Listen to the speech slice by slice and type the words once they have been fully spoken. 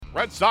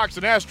Red Sox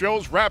and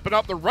Astros wrapping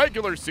up the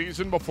regular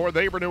season before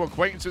they renew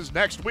acquaintances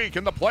next week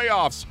in the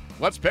playoffs.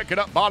 Let's pick it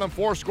up bottom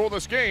four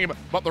scoreless game,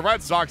 but the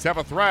Red Sox have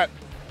a threat.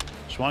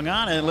 Swung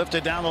on and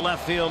lifted down the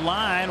left field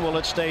line. Will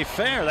it stay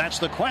fair? That's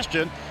the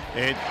question.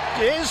 It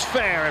is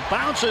fair. It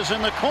bounces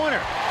in the corner.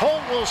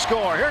 Holt will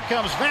score. Here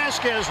comes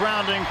Vasquez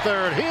rounding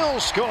third. He'll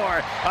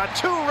score. A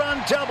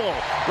two-run double.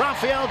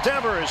 Rafael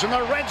Devers and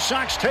the Red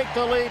Sox take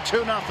the lead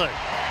 2-0.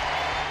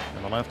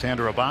 And the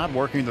left-hander Abad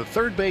working the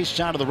third base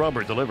side of the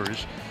rubber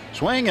delivers.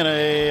 Swing and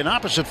an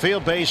opposite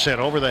field base hit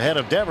over the head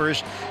of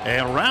Devers.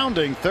 And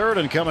rounding third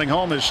and coming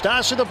home is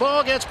Stassi. The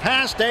ball gets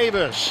past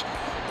Davis.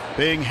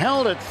 Being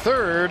held at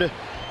third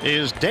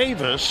is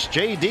Davis,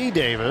 J.D.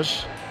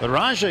 Davis. But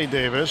Rajay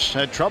Davis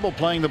had trouble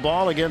playing the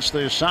ball against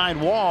the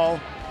side wall.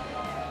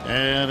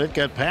 And it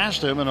got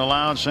past him and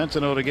allowed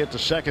Centeno to get to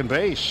second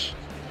base.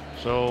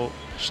 So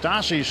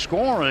Stassi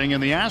scoring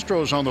and the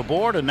Astros on the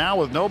board. And now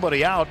with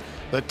nobody out,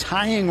 the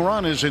tying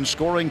run is in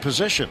scoring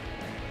position.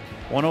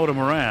 1-0 to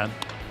Moran.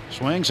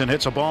 Swings and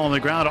hits a ball on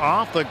the ground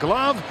off the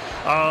glove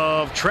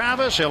of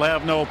Travis. He'll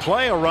have no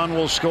play. A run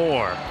will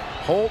score.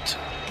 Holt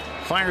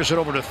fires it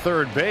over to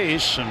third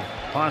base, and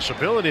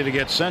possibility to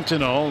get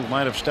Centeno.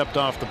 Might have stepped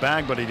off the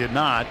bag, but he did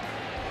not.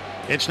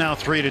 It's now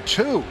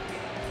 3-2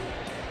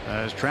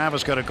 as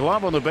Travis got a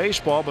glove on the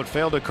baseball but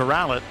failed to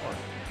corral it.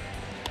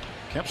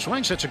 Kemp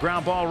swings, hits a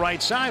ground ball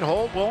right side.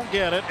 Holt won't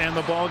get it, and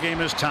the ball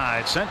game is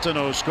tied.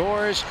 Centeno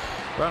scores.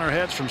 Runner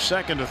heads from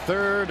second to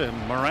third, and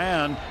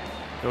Moran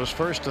goes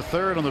first to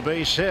third on the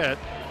base hit.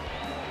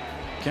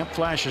 Kemp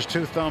flashes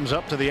two thumbs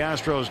up to the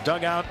Astros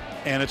dugout,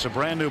 and it's a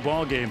brand new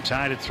ball game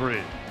tied at 3.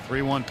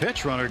 3-1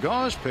 pitch. Runner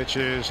goes. Pitch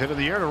is hit in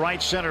the air to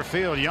right center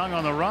field. Young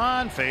on the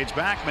run. Fades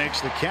back. Makes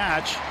the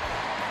catch.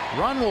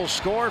 Run will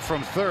score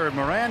from third.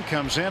 Moran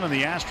comes in, and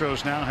the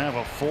Astros now have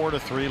a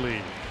 4-3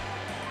 lead.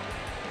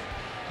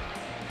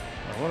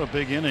 Well, what a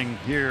big inning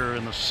here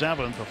in the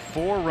 7th. A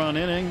 4-run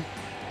inning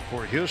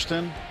for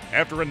Houston.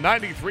 After a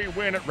 93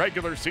 win at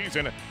regular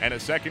season and a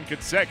second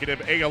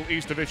consecutive AL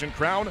East Division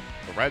crown,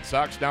 the Red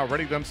Sox now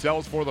ready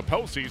themselves for the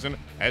postseason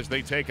as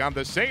they take on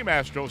the same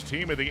Astros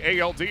team in the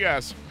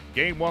ALDS.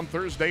 Game 1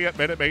 Thursday at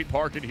Minute Maid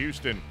Park in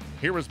Houston.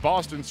 Here is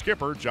Boston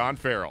skipper John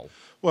Farrell.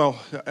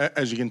 Well,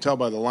 as you can tell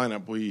by the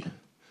lineup, we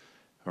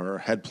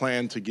had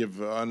planned to give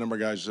a number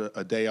of guys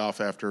a day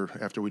off after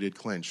we did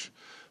clinch.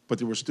 But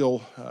there were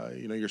still,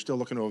 you're still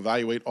looking to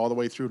evaluate all the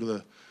way through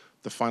to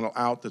the final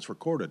out that's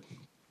recorded.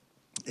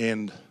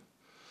 And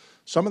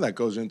some of that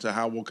goes into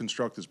how we'll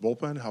construct this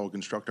bullpen, how we'll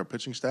construct our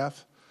pitching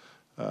staff.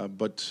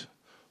 But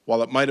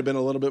while it might have been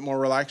a little bit more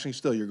relaxing,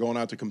 still you're going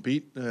out to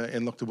compete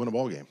and look to win a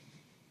ball game.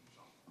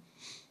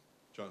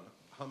 John,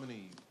 how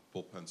many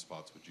bullpen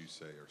spots would you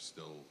say are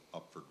still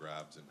up for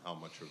grabs, and how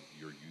much of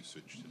your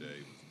usage today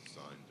was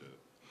designed to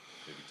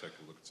maybe take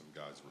a look at some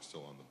guys who are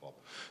still on the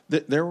bubble?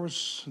 There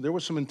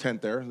was some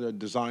intent there,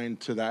 designed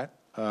to that.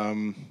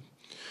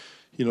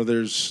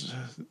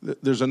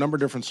 There's a number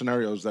of different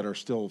scenarios that are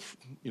still,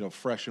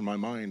 fresh in my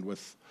mind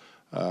with,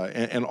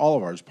 and all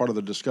of ours. Part of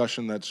the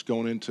discussion that's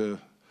going into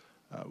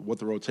what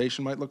the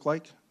rotation might look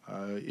like.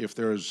 If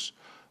there's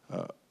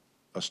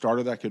a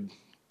starter that could,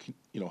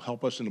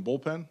 help us in the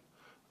bullpen,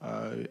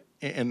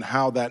 and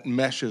how that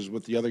meshes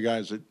with the other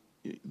guys,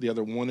 the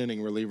other one-inning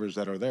relievers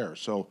that are there.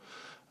 So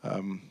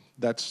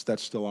that's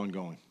still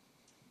ongoing.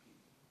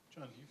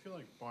 John, do you feel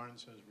like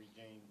Barnes has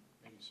regained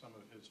maybe some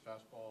of his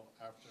fastball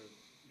after,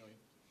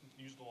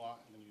 he used a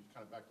lot and then you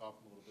kind of backed off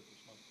him a little bit this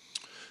month?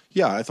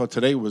 Yeah, I thought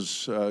today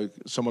was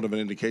somewhat of an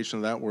indication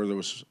of that, where there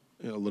was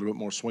a little bit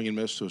more swing and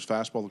miss to his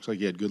fastball. Looks like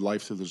he had good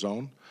life through the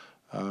zone.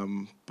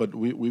 But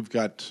we've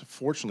got,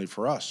 fortunately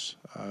for us,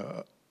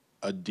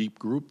 a deep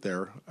group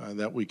there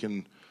that we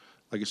can,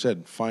 like I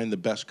said, find the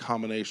best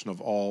combination of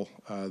all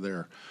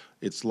there.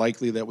 It's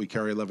likely that we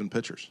carry 11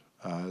 pitchers.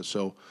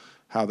 So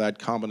how that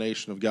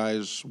combination of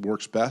guys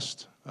works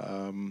best,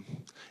 and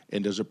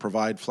does it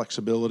provide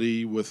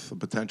flexibility with a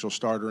potential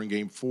starter in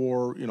Game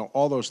 4?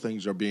 All those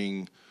things are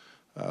being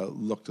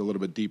looked a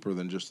little bit deeper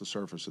than just the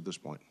surface at this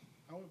point.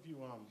 How have you,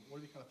 what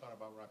have you kind of thought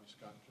about Robbie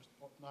Scott?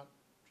 Not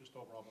just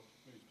overall, but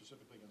maybe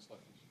specifically against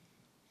lefties?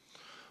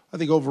 I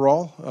think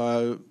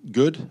overall,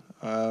 good.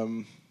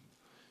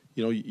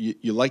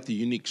 You like the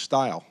unique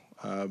style,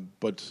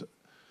 but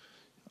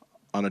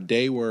on a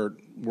day where it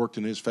worked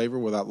in his favor,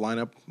 where that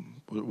lineup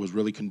was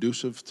really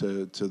conducive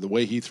to the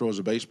way he throws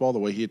a baseball, the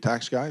way he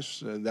attacks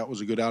guys, that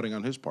was a good outing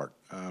on his part.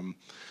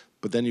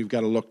 But then you've got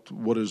to look,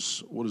 what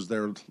is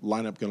their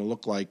lineup going to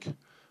look like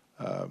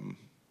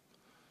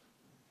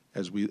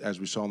as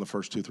we saw in the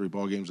first 2-3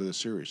 ball games of this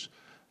series?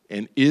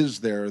 And is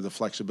there the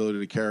flexibility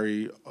to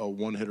carry a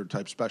one-hitter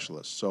type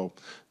specialist? So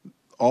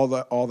all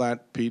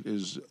that, Pete,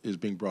 is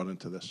being brought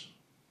into this.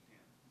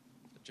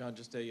 John,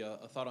 just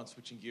a thought on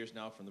switching gears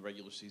now from the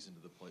regular season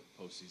to the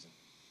postseason.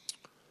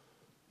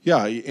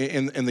 Yeah,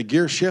 and the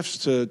gear shifts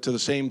to the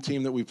same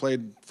team that we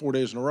played 4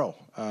 days in a row.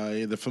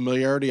 The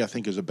familiarity, I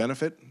think, is a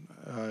benefit.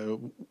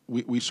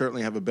 We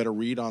certainly have a better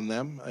read on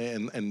them,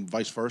 and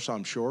vice versa,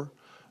 I'm sure.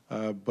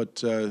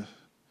 But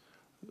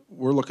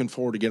we're looking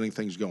forward to getting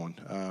things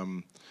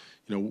going.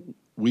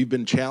 We've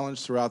been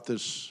challenged throughout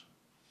this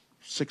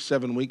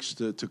 6-7 weeks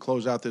to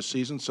close out this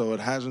season, so it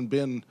hasn't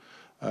been,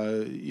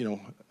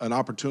 an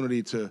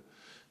opportunity to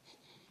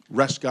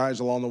rest guys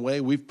along the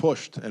way. We've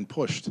pushed and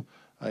pushed,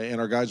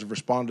 and our guys have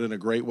responded in a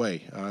great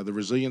way. The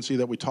resiliency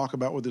that we talk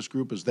about with this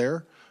group is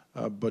there,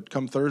 but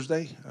come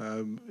Thursday,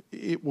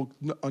 it will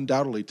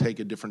undoubtedly take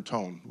a different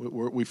tone.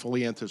 We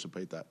fully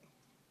anticipate that.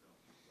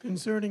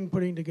 Concerning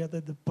putting together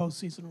the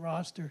postseason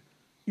roster,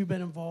 you've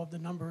been involved a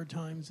number of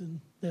times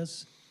in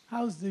this.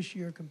 How's this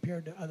year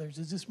compared to others?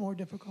 Is this more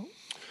difficult?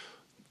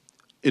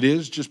 It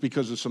is, just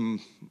because of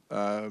some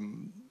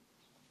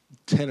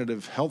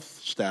tentative health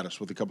status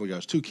with a couple of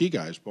guys, two key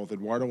guys, both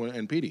Eduardo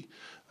and Petey.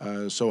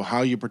 So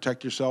how you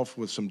protect yourself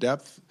with some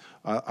depth,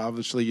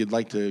 obviously you'd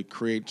like to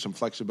create some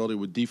flexibility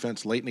with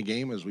defense late in the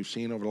game, as we've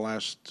seen over the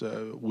last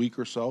week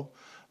or so.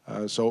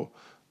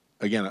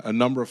 Again, a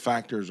number of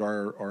factors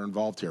are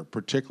involved here,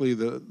 particularly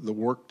the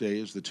work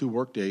days, the 2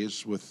 work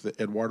days with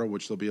Eduardo,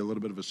 which there'll be a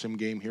little bit of a sim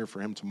game here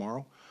for him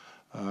tomorrow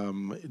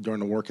during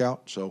the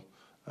workout. So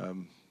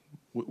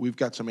we've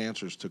got some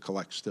answers to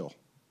collect still.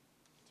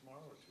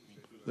 Tomorrow or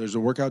Tuesday? There's a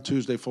workout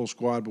Tuesday, full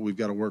squad, but we've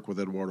got to work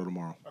with Eduardo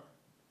tomorrow.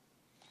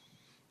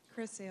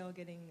 Chris Sale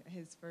getting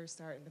his first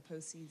start in the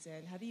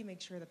postseason. How do you make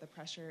sure that the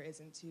pressure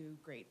isn't too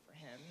great for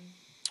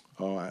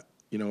him?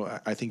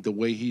 I think the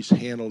way he's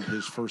handled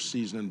his first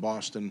season in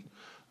Boston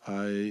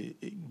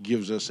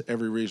gives us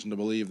every reason to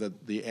believe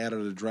that the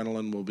added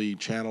adrenaline will be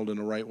channeled in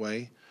the right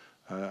way.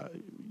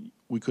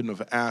 We couldn't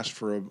have asked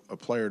for a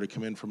player to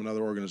come in from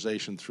another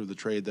organization through the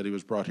trade that he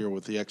was brought here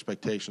with the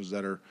expectations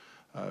that are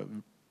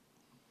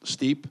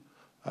steep,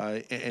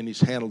 and he's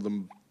handled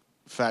them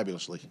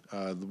fabulously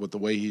with the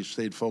way he's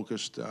stayed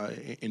focused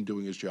in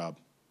doing his job.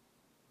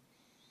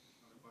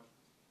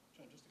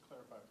 John, just to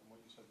clarify from what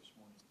you said this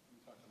morning, you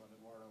were talking about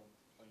Eduardo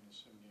playing the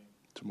sim game.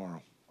 Tomorrow.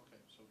 Okay,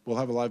 so We'll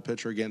have a live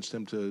pitcher against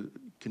him to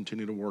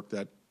continue to work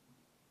that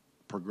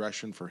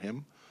progression for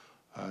him.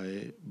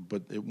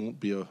 But it won't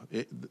be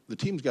the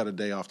team's got a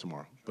day off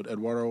tomorrow. But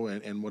Eduardo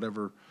and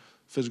whatever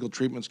physical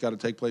treatment's got to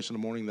take place in the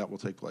morning, that will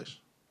take place.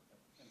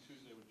 and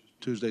Tuesday would just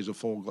be Tuesday's a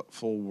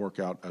full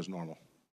workout as normal.